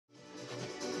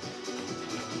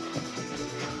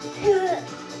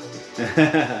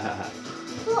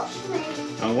Watch me.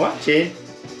 I'm watching.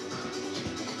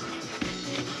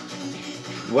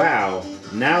 Wow.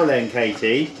 Now then,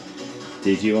 Katie,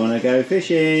 did you want to go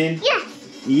fishing? Yes.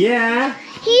 Yeah?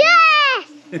 Yes!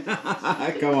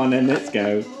 Come on then, let's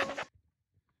go.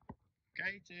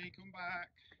 Katie, come back.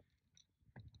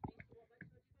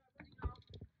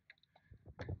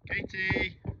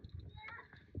 Katie,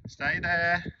 stay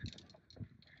there.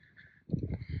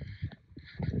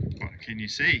 What can you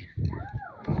see?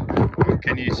 What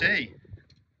can you see?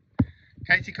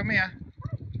 Katie, come here.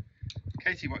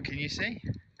 Katie, what can you see?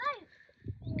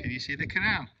 Can you see the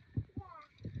canal?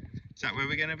 Is that where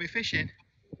we're going to be fishing?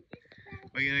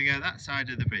 We're going to go that side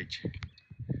of the bridge.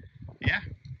 Yeah?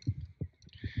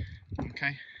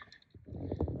 Okay.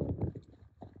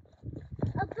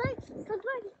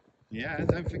 Yeah,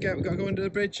 don't forget, we've got to go under the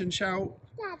bridge and shout.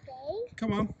 Daddy.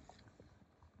 Come on.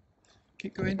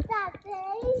 Keep going.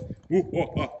 Daddy.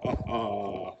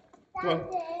 Woo-ha-ha-ha-ha. Come on,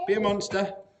 be a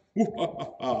monster.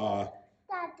 Woo-ha-ha-ha.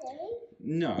 Daddy.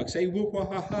 No, say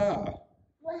woo-ha-ha-ha.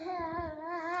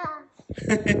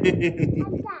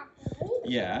 Daddy.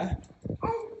 Yeah.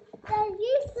 There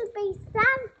used to be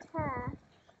Santa.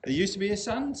 There used to be a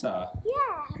Santa.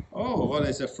 Yeah. Oh, well,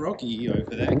 there's a froggy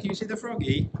over there. Can you see the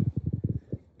froggy?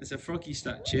 There's a froggy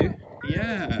statue.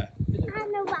 Yeah.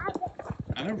 And a rabbit.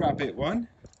 And a rabbit one.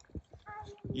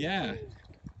 Yeah.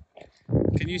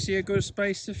 Can you see a good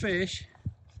space to fish?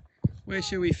 Where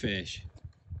shall we fish?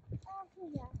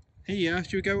 Here.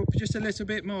 Should we go up just a little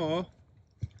bit more?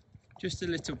 Just a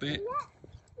little bit.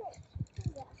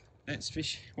 Yeah. Let's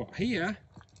fish. What, here?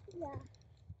 Yeah.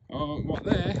 Oh, what,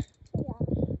 there?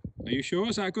 Yeah. Are you sure?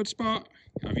 Is that a good spot?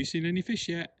 Have you seen any fish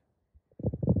yet?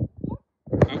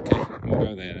 Okay, we'll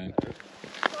go there then.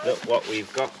 Look what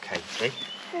we've got, Katie.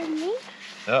 Fenny.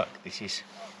 Look, this is...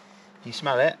 Can you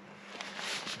smell it?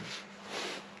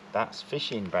 That's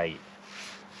fishing bait.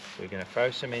 We're going to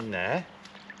throw some in there.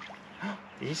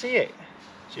 Do you see it?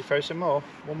 Should we throw some more?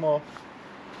 One more.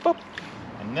 Boop.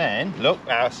 And then, look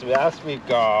what else we've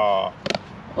got.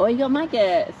 Oh, you got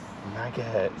maggots.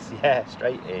 Maggots, yeah,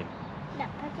 straight in. Look,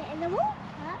 put it in the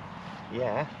water.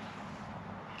 Yeah.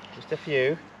 Just a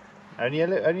few. Only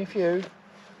a few.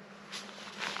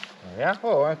 There we are.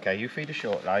 Oh, okay, you feed a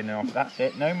short line now. That's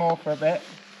it, no more for a bit.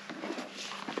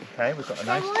 Okay, we've got a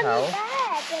nice towel.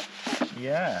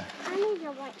 Yeah. I need to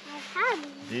wipe my hands.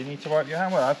 Do you need to wipe your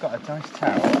hand? Well, I've got a nice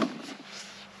towel.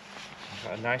 I've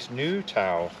got a nice new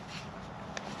towel.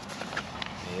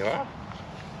 There you are.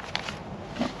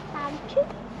 Thank you.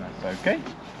 That's okay.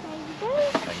 Thank you.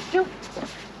 Thank you.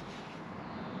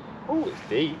 Oh, it's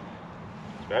deep.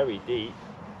 It's very deep.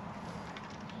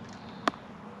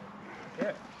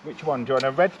 Yeah. Which one? Do you want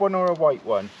a red one or a white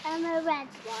one? A red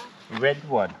one. Red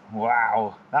one.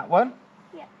 Wow. That one?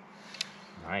 Yeah.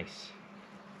 Nice.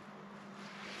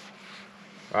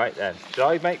 Right then. Shall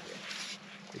I make...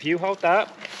 If you hold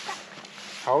that,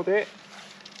 hold it,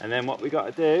 and then what we got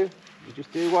to do, you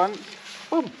just do once.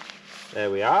 Boom.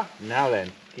 There we are. Now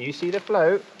then, can you see the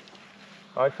float?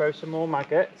 I throw some more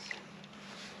maggots.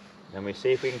 Then we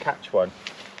see if we can catch one.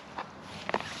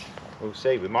 We'll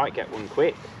see. We might get one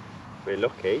quick. If we're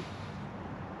lucky.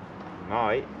 We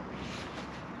might.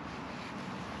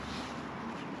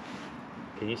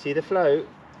 Can you see the float?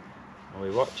 Are we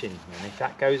watching? And if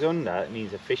that goes under, it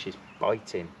means a fish is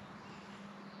biting.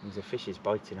 It means a fish is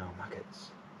biting our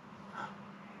maggots.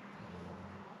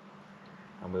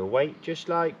 And we'll wait just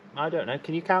like, I don't know,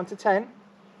 can you count to 10?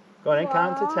 Go on then,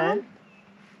 count to 10.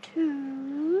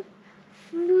 2,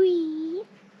 3,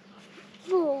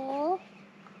 4,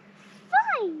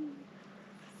 5,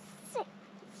 6,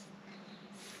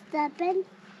 7,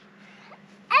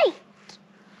 8,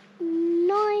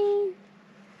 9,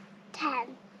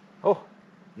 10. Oh,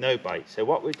 no bite. So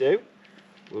what we do,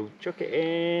 we'll chuck it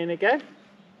in again,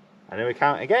 and then we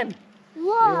count again. Whoa.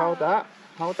 You hold that,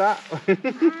 hold that. I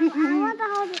want to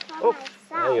hold it for Oh, myself.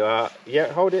 there you are.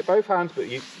 Yeah, hold it both hands, but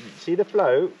you see the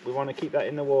float, we want to keep that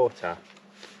in the water.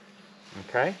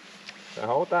 Okay, so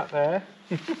hold that there.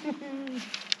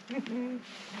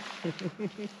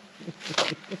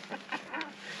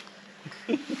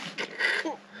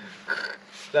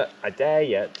 Look, I dare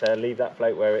you to leave that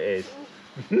float where it is.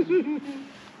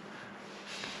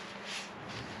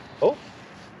 Oh,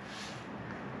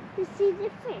 You see the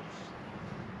fish?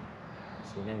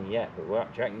 not seen any yet, but do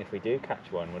you reckon if we do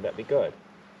catch one, would that be good?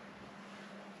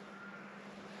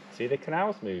 See the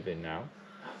canal's moving now.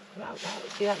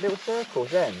 See that little circle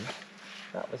then?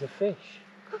 That was a fish.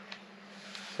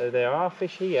 So there are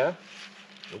fish here.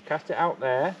 We'll cast it out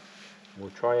there.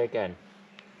 We'll try again.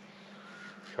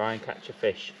 Try and catch a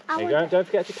fish. There you go. Don't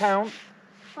forget to count.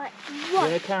 Right, You one.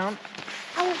 want to count?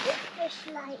 I want this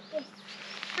fish like this.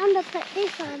 I'm going to put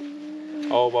this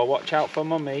on. Oh, well, watch out for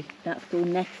Mummy. That's called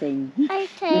netting.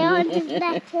 Okay, I'll just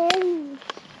let him.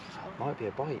 Might be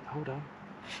a bite. Hold on.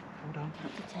 Hold on.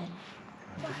 Count to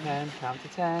 10. Count to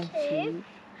 10. Count to 10. 2,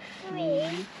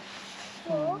 3,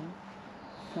 4,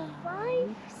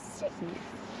 5, 6.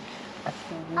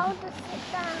 I'll just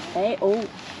sit down. 8. Oh,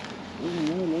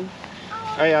 nearly.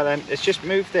 Oh, yeah, then. Let's just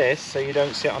move this so you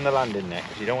don't sit on the landing net,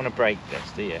 because you don't want to break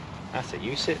this, do you? That's it.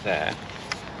 You sit there.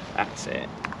 That's it.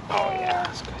 Oh, yeah,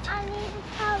 that's good. I need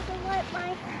a towel to wipe my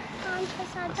hands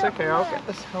because I That's don't okay. I'll know. get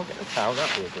the towel.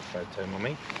 That'll be a good photo,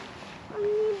 Mummy. I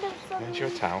need the There's your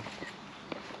towel.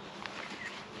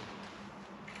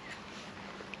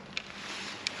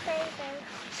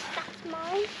 That's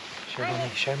mine.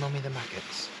 Show Mummy the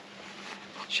maggots.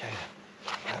 Show them.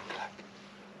 Look,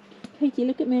 look. Katie,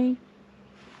 look at me.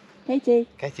 Katie.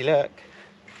 Katie, look.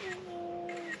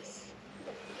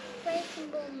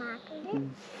 Breakable magnet.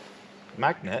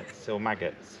 Magnets or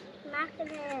maggots?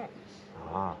 Magnet.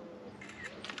 Ah.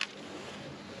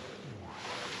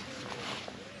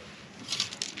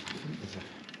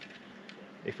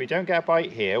 If we don't get a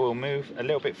bite here, we'll move a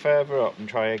little bit further up and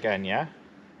try again, yeah?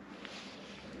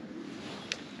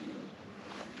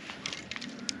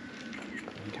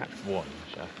 We can catch one,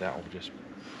 so that'll just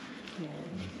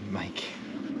make.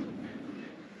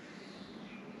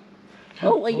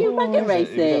 Oh, are you maggot We don't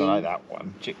racing? like that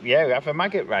one. Yeah, we have a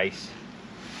maggot race.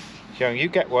 So you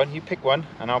get one, you pick one,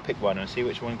 and I'll pick one and see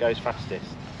which one goes fastest.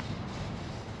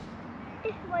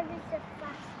 This one is the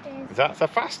fastest. That's the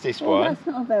fastest Oh, one. that's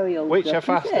not a very old Which duck, are is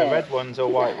faster, it? red ones or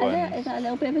white ones? Is that a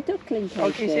little bit of a duckling, Katie?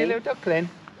 Oh, can you see a little duckling?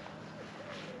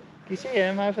 Can you see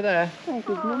him over there? There's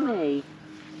his mummy.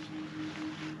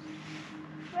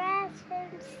 Where's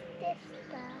his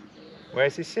sister?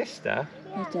 Where's his sister?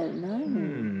 I don't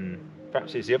know.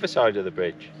 Perhaps it's the other side of the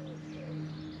bridge.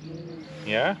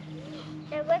 Yeah?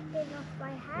 They're ripping off my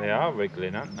hand. They are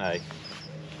wriggling, aren't they?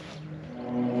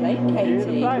 Right,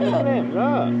 Katie. Right, look at him,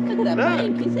 look. Look at that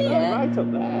plane, can you see Look, it? right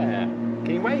up there. Can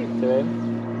you wave to him?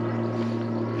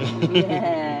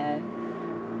 Yeah.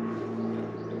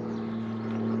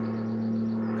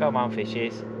 Come on,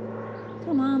 fishes.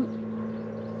 Come on.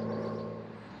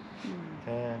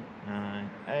 10, 9,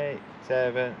 8,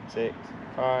 7, 6,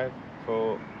 5,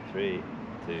 4, 3,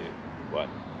 2, 1.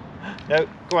 No,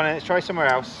 go on then, let's try somewhere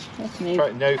else. Let's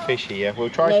move. No fish here. We'll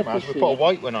try No somewhere else. fish We'll put a here.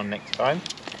 white one on next time.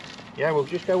 Yeah, we'll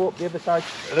just go up the other side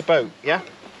of the boat, yeah?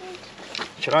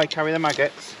 Shall I carry the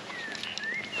maggots?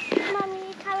 Mummy,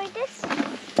 you carry this?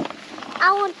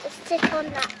 I want to sit on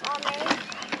that, Mummy.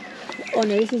 Oh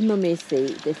no, this is Mummy's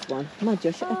seat, this one. My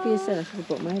Josh, up for your son. I should have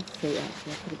brought my seat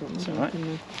actually. I could have brought It's my alright.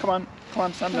 didn't Come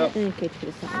on, stand I? up. Then Katie could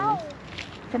have sat on Ow. there.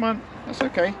 Come on, that's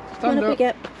okay. Come on, Stand up we up.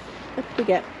 get. Up we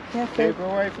get. Careful. Keep her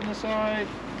away from the side.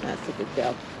 That's a good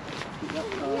girl.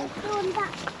 Let's go on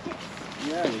that.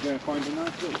 Yeah, we're going to find a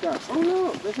nice little duck. Oh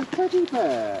look, there's a teddy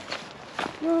bear.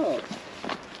 Look,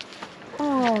 there's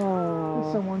Oh.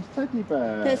 someone's teddy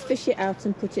bear. Let's fish it out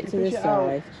and put it to the Fish it out.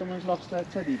 side. Someone's lost their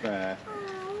teddy bear.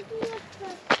 Oh, look.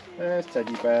 There's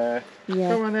teddy bear.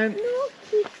 Yeah. Come on then. Look.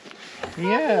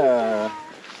 Yeah.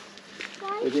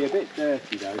 Why It'll be a bit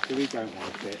dirty though, so we don't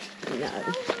want it. No.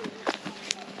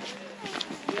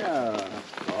 Yeah,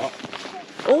 that's hot.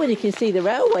 Oh, and you can see the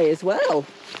railway as well.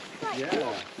 Yeah.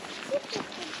 this is a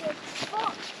good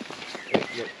spot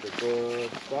It looks a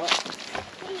good spot.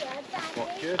 here, What,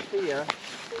 Daddy. just here?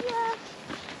 Yeah.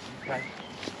 Okay.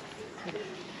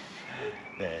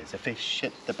 There's a fish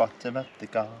at the bottom of the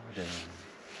garden,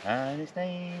 and his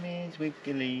name is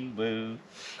Wiggly Woo.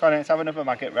 Go on, let's have another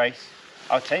maggot race.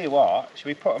 I'll tell you what, should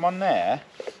we put them on there?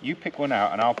 You pick one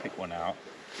out and I'll pick one out,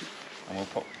 and we'll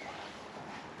put.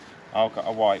 I've got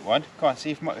a white one. Go on,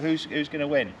 see if who's going to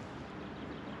win.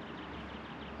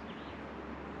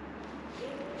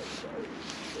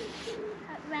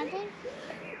 Ready?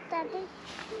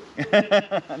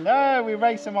 Daddy? No, we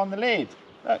race them on the lid.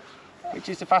 Look, which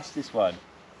is the fastest one?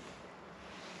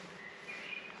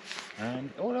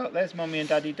 And oh look, there's Mummy and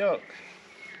Daddy Duck.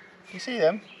 You see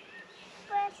them?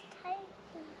 Where's Katie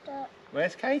Duck?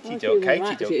 Where's Katie Oh, Duck?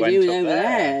 Katie Duck went doing up over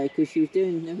there. because she was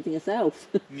doing everything herself.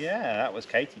 Yeah, that was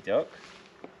Katie Duck.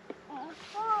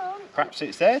 Oh, Perhaps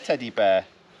it's their teddy bear.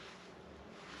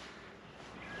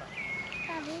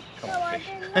 Daddy. Come No, on, I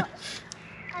fish.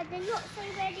 did not say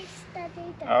ready,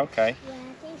 steady, Duck. Okay.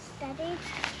 Ready, steady.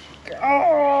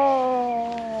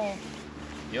 Oh!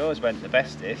 Yours went the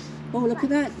bestest. Oh, look at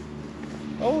that.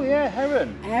 Oh yeah,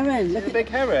 heron. Heron, See look the at big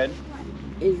heron?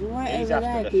 He's right He's over after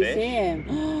there. the Can you fish. see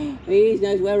him? He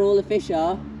knows where all the fish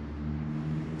are.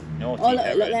 Naughty Oh,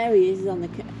 heron. look, there he is. He's on the...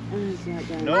 Oh, he's right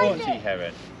down there. Naughty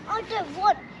heron. I don't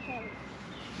want him.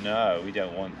 No, we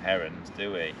don't want herons,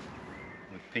 do we?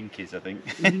 With pinkies, I think.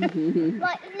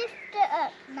 Right, lift it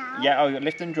up now. Yeah, oh,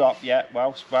 lift and drop. Yeah,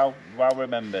 well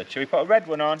remembered. Shall we put a red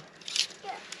one on?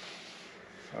 Yeah.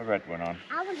 Put a red one on.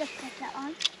 I want to put it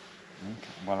on. Okay.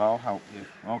 Well, I'll help you.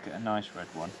 I'll get a nice red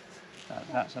one.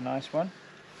 That's a nice one.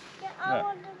 Yeah, I Look.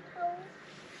 want to go.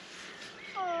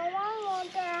 Oh, I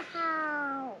want to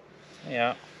help.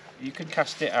 Yeah, you can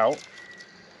cast it out.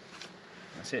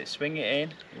 That's it. Swing it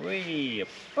in. Whee!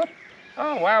 Boop.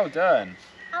 Oh, well done.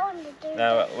 I want to do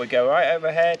Now this. we go right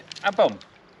overhead and boom.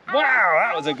 Wow,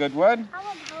 that was a good one. I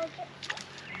want to hold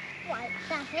it. Right,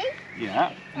 Daddy.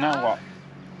 Yeah. Now what?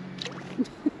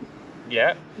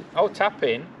 Yeah. Oh, tap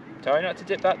in. Try not to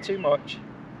dip that too much.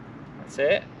 That's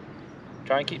it.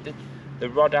 Try and keep the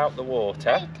rod out the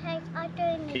water. Okay, I'm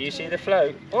doing it. Can you see the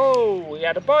float? Oh, we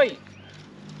had a bite.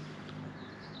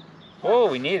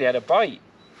 Oh, we nearly had a bite.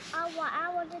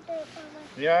 I want to do it for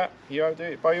myself. Yeah, you have to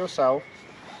do it by yourself.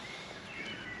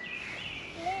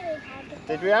 Lily had a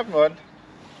Did we have one?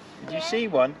 Did you Yeah. see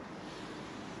one?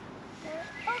 Oh,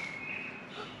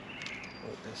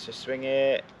 Oh, let's just swing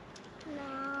it.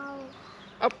 no.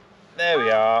 Up. There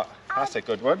we are. That's a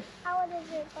good one. I want to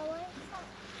do it by myself.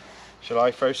 Shall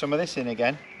I throw some of this in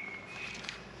again?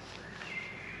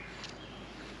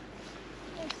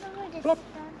 It's already Plop.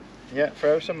 done. Yeah,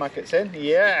 throw some maggots in.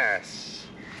 Yes.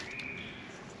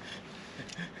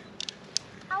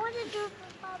 I want to do it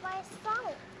by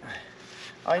myself.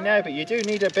 I know, but you do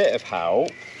need a bit of help.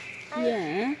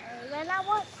 Yeah. When I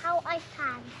want how I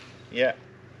can. Yeah.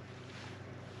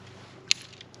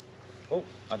 Oh,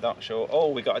 I'm not sure. Oh,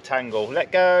 we got a tangle.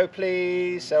 Let go,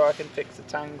 please, so I can fix the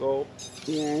tangle.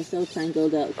 Yeah, it's all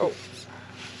tangled up. Oh,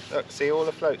 look, see all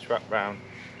the floats wrapped round.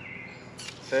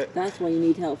 That's it. That's why you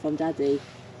need help from Daddy.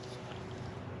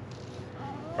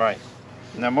 Right.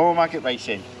 Now more maggot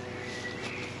racing.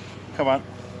 Come on.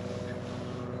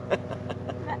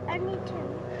 I need to.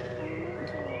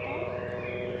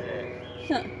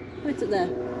 Look, right up there.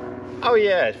 Oh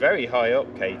yeah, it's very high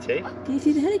up, Katie. Can you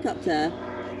see the helicopter?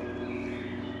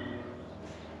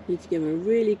 You need to give him a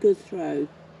really good throw.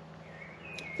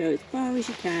 Throw as far as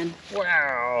you can. It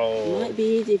Wow. might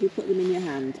be easy if you put them in your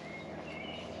hand.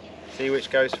 See which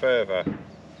goes further.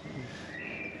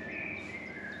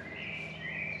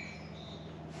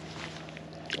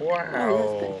 Wow.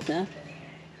 Oh, that's better.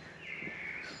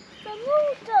 The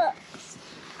water.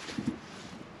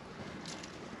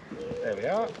 There we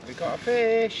are. We got a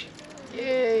fish.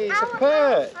 Yay, it's a I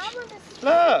perch. want to.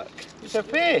 Look, it's a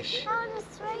fish. I want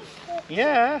to strike it.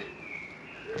 Yeah.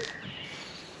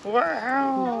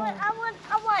 Wow. I want.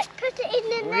 Put it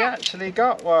in the We net. actually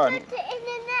got one. Put it in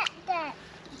the net there.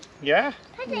 Yeah?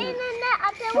 Put it in the net.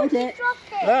 I don't Hold want it. to drop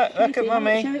it. Look Show at it,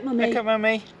 Mummy. show it, Mummy. Look at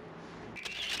Mummy.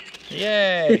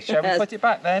 Yay. Shall we Yes. put it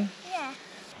back then? Yeah.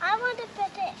 I want to put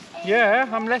it in. Yeah,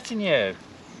 I'm letting you.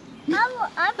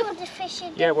 I want to fish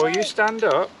in the Yeah, well you boat. stand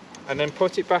up and then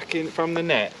put it back in from the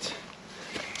net.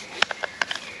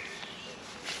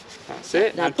 That's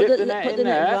it. Now Now put dip the- the net put in the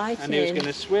net there right and he's in. going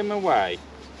to swim away.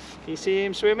 Can you see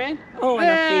him swimming? Oh, and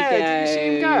off he Yeah, did you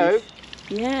see him go? goes.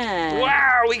 Yeah.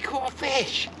 Wow, we caught a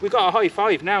fish. We got a high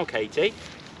five now, Katie.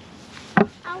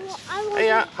 I want Hey,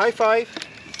 yeah, high five.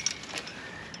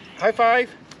 High five.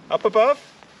 Up above.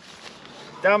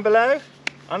 Down below.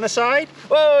 On the side.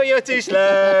 Oh, you're too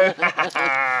slow.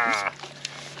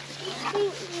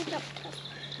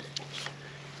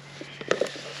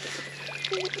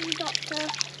 Doctor.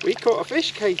 We caught a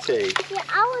fish, Katie. Yeah,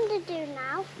 I want to do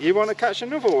now. You want to catch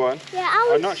another one? Yeah, I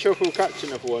want. I'm not sure if we'll catch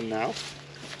another one now.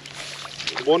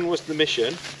 One was the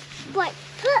mission. Right,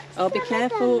 put Oh, be some of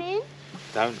careful. them in.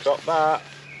 Don't drop that.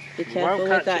 Be You careful won't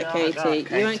with catch that, it like Katie.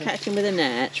 that, You won't Katie. catch him with a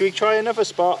net. Should we try another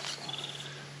spot?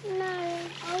 No,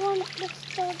 I want to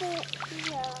start it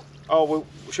here. Oh, well,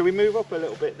 should we move up a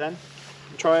little bit then?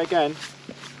 And try again.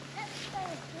 Let's start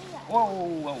here. Whoa,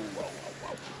 whoa, whoa, whoa,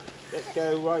 whoa. Let's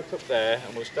go right up there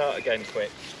and we'll start again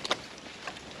quick.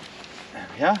 There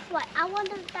we are. Right, I want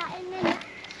that in the net.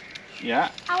 Yeah,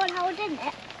 I want to hold in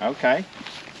it. okay.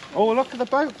 Oh, look at the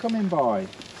boat coming by.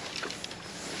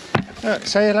 Look,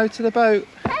 say hello to the boat.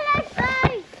 Hello,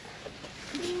 boat.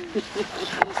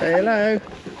 Say hello.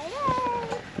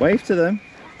 Hello. Wave to them.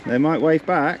 They might wave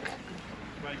back.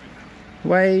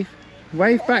 Wave.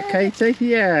 Wave back, Katie.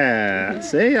 Yeah.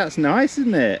 See, that's nice,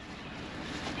 isn't it?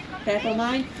 Careful,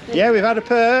 mine. Yeah, we've had a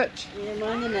perch. Yeah,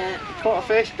 mind the net. Caught a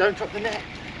fish. Don't drop the net.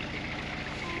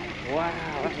 Wow,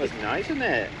 that was nice, isn't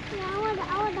it? Yeah, I want it.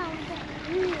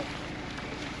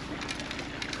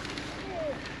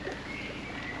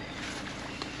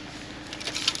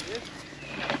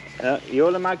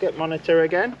 You're the maggot monitor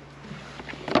again.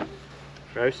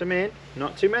 Throw some in.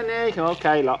 Not too many.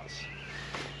 Okay, lots.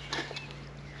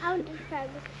 I'll just throw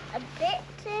a bit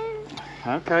too.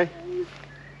 Okay.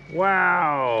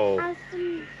 Wow. And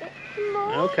some bit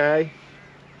more. Okay.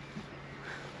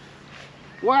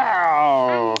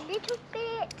 Wow. And a little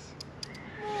bit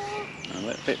more. A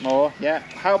little bit more. Yeah.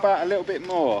 How about a little bit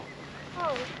more?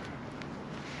 Oh.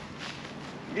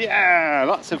 Yeah.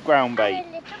 Lots of ground bait. And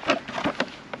a little bit.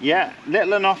 Yeah.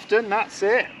 Little and often. That's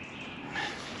it.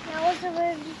 That was a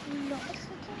really lot of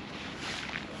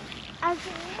and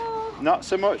some more. Not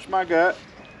so much maggot.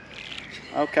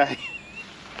 Okay.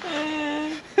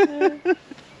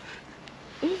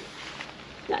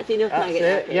 That's enough That's maggot.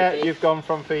 it. Yeah, you've gone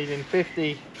from feeding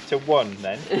 50 to 1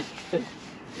 then.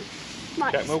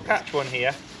 Right. We'll catch one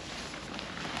here.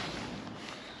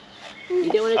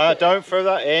 You don't want to. Don't throw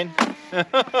that in.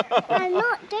 I'm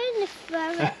not doing the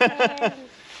throw it in.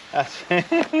 That's it.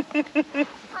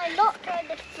 I'm not going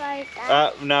to throw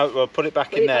that. No, we'll put it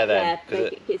back in there then.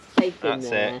 It's safe in That's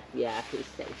there. it. Yeah, it's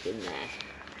safe in there.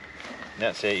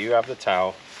 That's it. You have the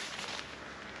towel.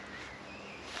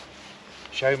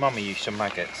 Show Mummy you some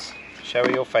maggots. Show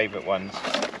her your favourite ones.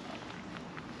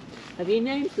 Have you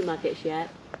named the maggots yet?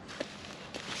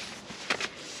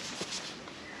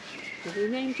 Have you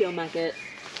named your maggots?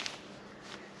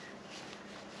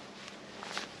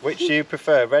 Which do you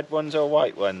prefer, red ones or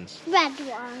white ones? Red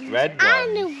ones. Red ones.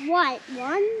 And the white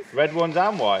ones. Red ones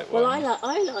and white ones? Well,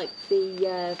 I like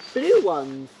the blue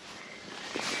ones.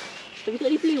 Have you got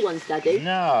any blue ones, Daddy?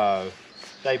 No,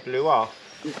 they blew off.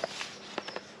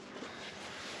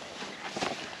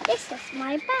 This is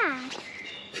my bag.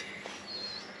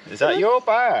 Is that your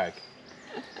bag?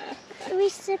 Can we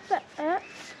zip it up?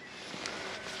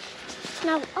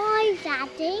 Now I'm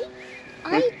Daddy.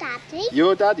 I'm Daddy.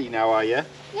 You're Daddy now, are you?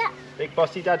 Yeah. Big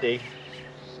bossy Daddy.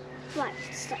 Right,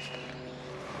 stop.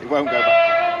 It won't go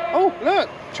back. Oh, look,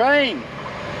 train.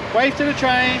 Wave to the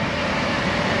train.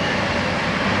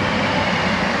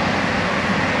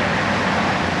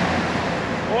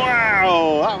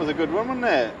 Wow, that was a good one, wasn't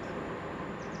it?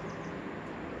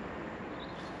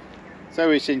 So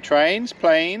we've seen trains,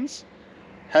 planes,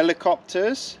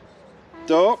 helicopters,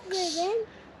 ducks,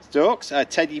 a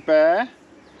teddy bear,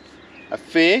 a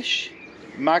fish,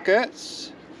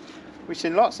 maggots. We've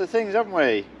seen lots of things, haven't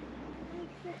we?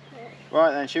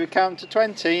 Right then, should we count to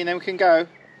 20 and then we can go?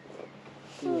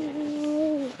 I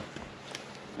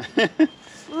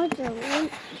don't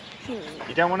want to.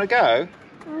 You don't want to go?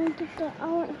 I want to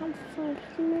have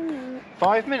 5 minutes.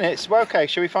 5 minutes? Well, okay,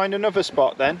 shall we find another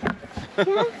spot then?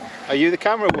 Yeah. Are you the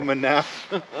camera woman now?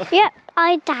 Yep,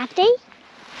 I Daddy.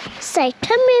 Say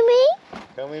to Mimi.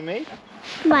 Come with me?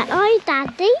 Right, I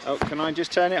Daddy. Oh, can I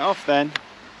just turn it off then?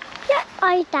 Yep,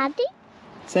 I Daddy.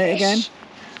 Say it again.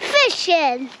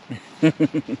 Fishing.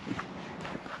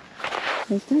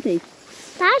 Where's Daddy?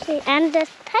 Daddy and the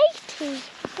Katie.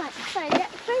 Right, so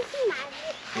let's throw some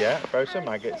maggots. Yeah, throw some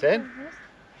maggots in.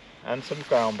 And some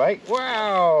ground bait.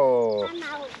 Wow! And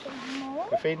now some more.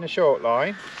 We're feeding a short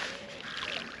line.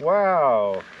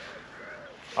 Wow!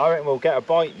 I reckon we'll get a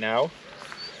bite now.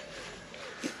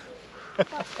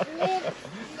 Lid.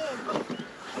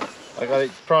 I got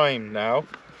it primed now.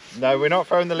 No, we're not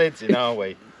throwing the lids in, are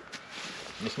we?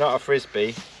 It's not a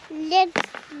frisbee. Lid.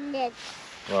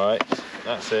 Right,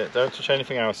 that's it. Don't touch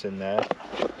anything else in there.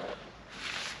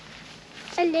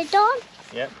 A lid on.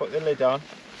 Yeah, put the lid on.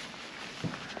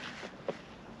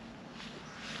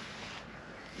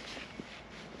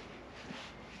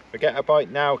 If we get a bite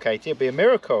now, Katie, it'll be a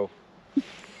miracle.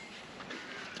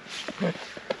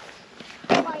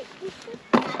 Right, this is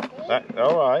Daddy.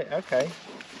 All right, okay.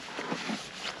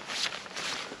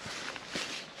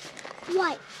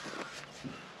 Right.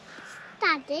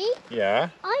 Daddy. Yeah.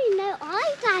 I know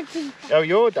I'm Daddy. Oh,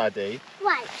 you're Daddy.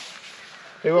 Right.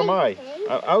 Who am I? Katie.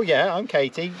 Oh, yeah, I'm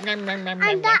Katie. And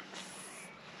that's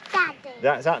Daddy.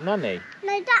 That's that Nanny.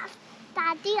 No, that's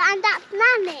Daddy and that's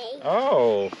Nanny.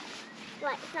 Oh,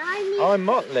 Right, so I need... I'm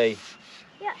Motley.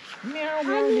 Yeah. Meow, I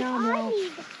meow, need, meow, I meow.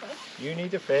 need the fish. You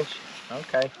need a fish.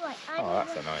 Okay. Right, Oh,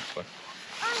 that's a nice one.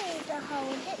 I need to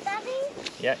hold it,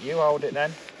 Daddy. Yeah, you hold it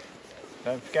then.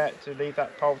 Don't forget to leave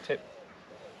that pole tip.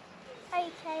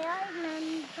 Okay, I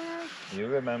remember. You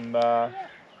remember. Yeah,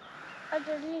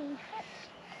 underneath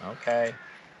it. Okay.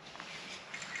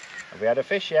 Have we had a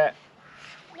fish yet?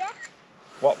 Yeah.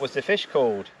 What was the fish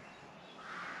called?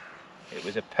 It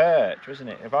was a perch, wasn't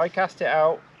it? If I cast it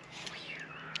out.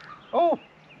 Oh,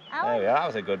 there we are. That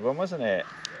was a good one, wasn't it?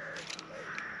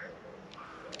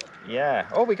 Yeah.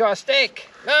 Oh, we got a stick.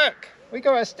 Look, we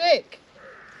got a stick.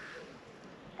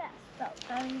 That's not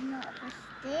very much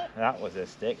a stick. That was a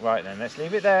stick. Right then, let's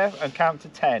leave it there and count to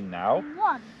 10 now.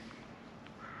 1,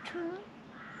 2,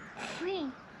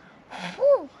 3,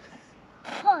 4,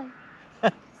 5,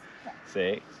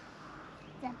 6.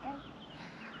 7,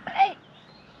 8,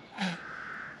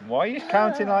 Why are you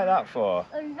counting like that for?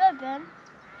 11,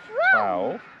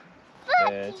 12,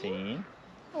 13, 13,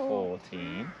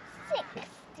 14.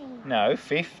 16, No,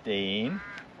 15,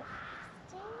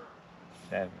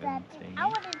 17. 17. I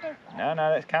want to do No,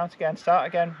 let's count again. Start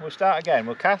again. We'll start again.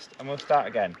 We'll cast and we'll start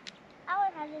again. I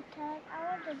want to turn.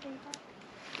 I want to do that.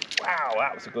 Wow,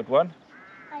 that was a good one.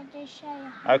 I just show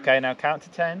you. Okay, now count to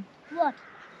 10. 1,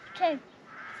 2,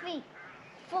 3,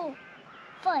 4,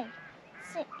 5,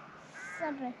 6,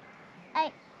 7,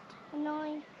 8,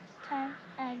 9, 10,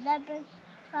 11,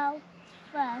 12,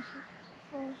 13,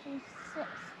 14, 16,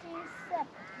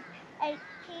 17,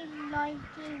 18,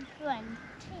 19, 20.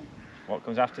 What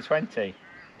comes after 20?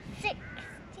 16,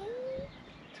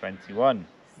 21,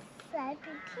 17,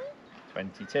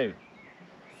 22,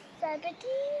 17,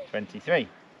 23,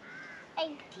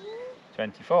 18,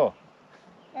 24.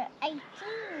 no, 18.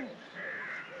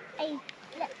 8.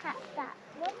 Let's catch that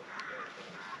one.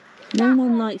 No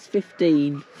one likes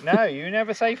 15. No, you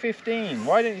never say 15.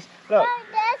 Why don't you... Look,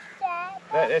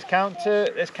 let's count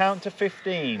to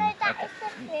 15. No, that is the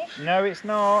fish. No, it's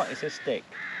not. It's a stick.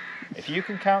 If you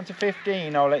can count to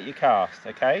 15, I'll let you cast,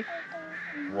 okay?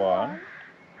 1,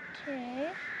 2,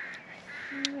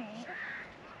 3,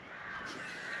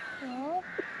 4,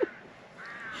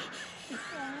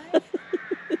 5,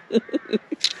 6,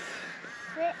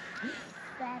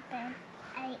 7,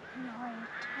 8, 9,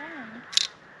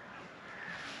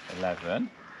 10. 11.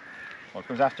 What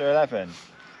comes after 11?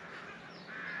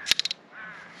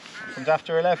 What comes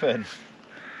after 11?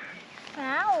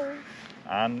 12.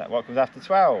 And what comes after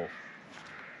 12?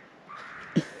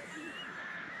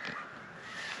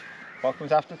 What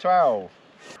comes after 12?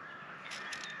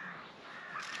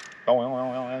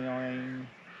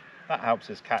 That helps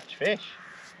us catch fish.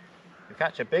 If we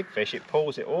catch a big fish, it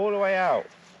pulls it all the way out.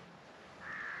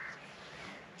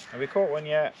 Have we caught one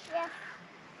yet? Yeah.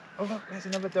 Oh look, there's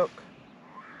another duck.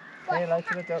 Say hello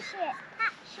to the duck.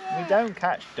 Catch it. We don't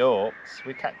catch ducks,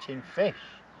 we're catching fish,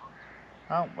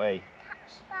 aren't we?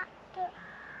 Catch that duck.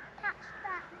 Catch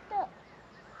that duck.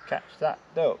 Catch that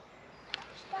duck.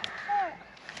 Catch that duck.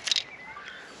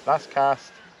 Last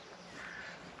cast.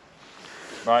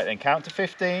 Right then, count to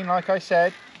 15 like I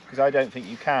said, because I don't think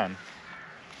you can.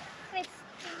 15,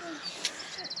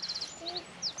 16,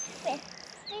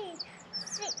 15,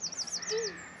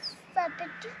 16, 17,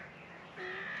 18,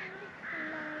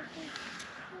 19.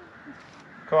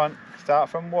 Come on, start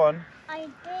from 1. I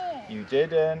did. You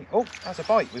didn't. Oh, that's a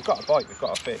bite. We've got a bite. We've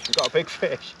got a fish. We've got a big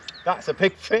fish. That's a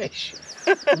big fish.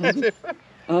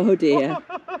 Oh dear.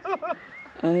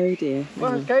 Oh dear.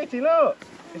 Well, Katie, look.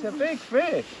 It's a big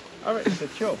fish. I reckon it's a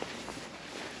chub.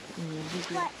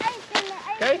 Right, open it,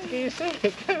 Katie, can you see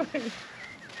it going?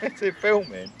 Is it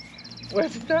filming? Where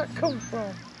did that come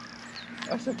from?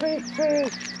 That's a big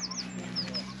fish.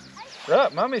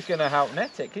 Look, Mummy's going to help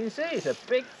net it. Can you see? It's a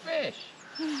big fish.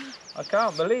 I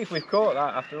can't believe we've caught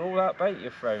that after all that bait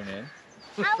you've thrown in.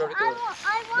 I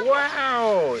want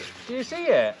Wow! Do you see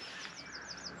it?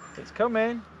 It's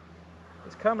coming.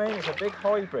 It's coming. It's a big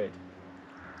hybrid.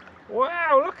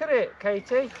 Wow! Look at it,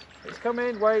 Katie. It's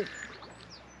coming. Wait.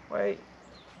 Wait.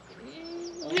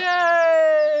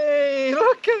 Yay!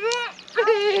 Look at that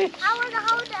fish! I want to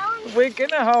hold it on. We're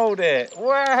gonna hold it.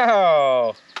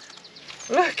 Wow!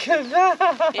 Look at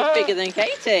that! It's bigger than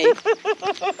Katie.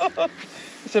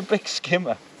 It's a big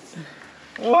skimmer.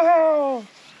 Wow!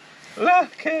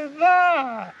 Look at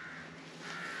that!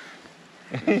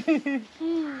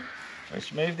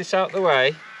 Let's move this out the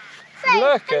way.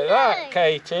 Look at that,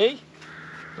 Katie.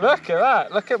 Look at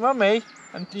that. Look at Mummy.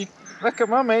 And you, look at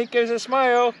Mummy. Gives a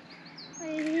smile.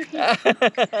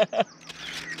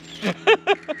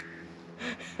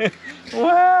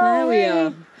 Wow! There we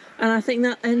are. And I think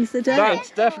that ends the day.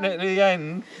 That's definitely the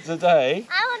end of the day.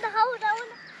 I want to hold on.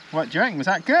 What do you reckon? Was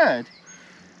that good?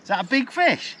 Is that a big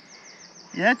fish?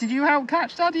 Yeah, did you help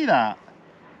catch Daddy that?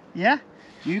 Yeah?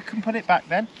 You can put it back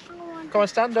then. Come on,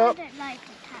 stand up. I don't like to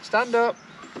catch. Stand up.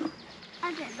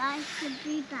 I don't like to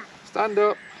do that. Stand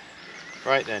up.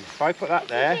 Right then, if I put that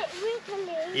there. Is it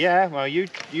wiggly? Yeah, well you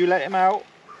let him out.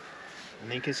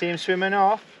 And you can see him swimming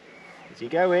off. Is he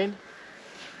going?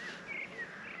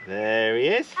 There he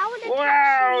is. I want to Wow,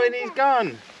 catch and him he's again.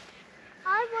 gone.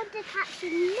 I want to catch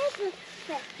another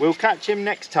fish. We'll catch him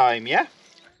next time, yeah?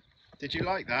 Did you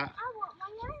like that? I want my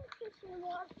own fishing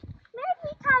rod. Maybe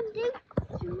we can do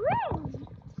string.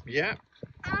 Yeah.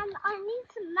 And I need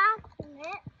some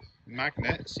magnets.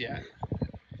 Magnets, yeah.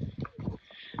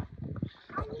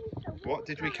 What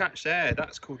did we catch there?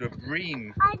 That's called a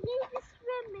bream. I need to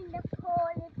swim in the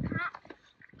pool, Pat.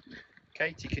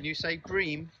 Katie, can you say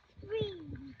bream?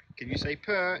 Bream. Can you say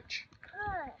perch?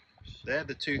 Perch. They're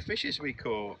the two fishes we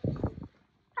caught.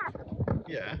 Pat,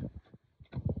 Yeah.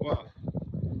 What?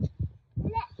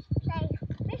 let's play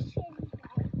fishing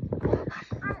game.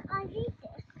 I need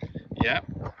this. Yeah.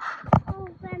 Oh,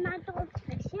 when my dog's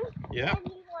fishing. Yeah. And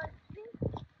he wants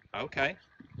to. Okay.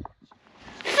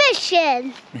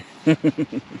 Fishing!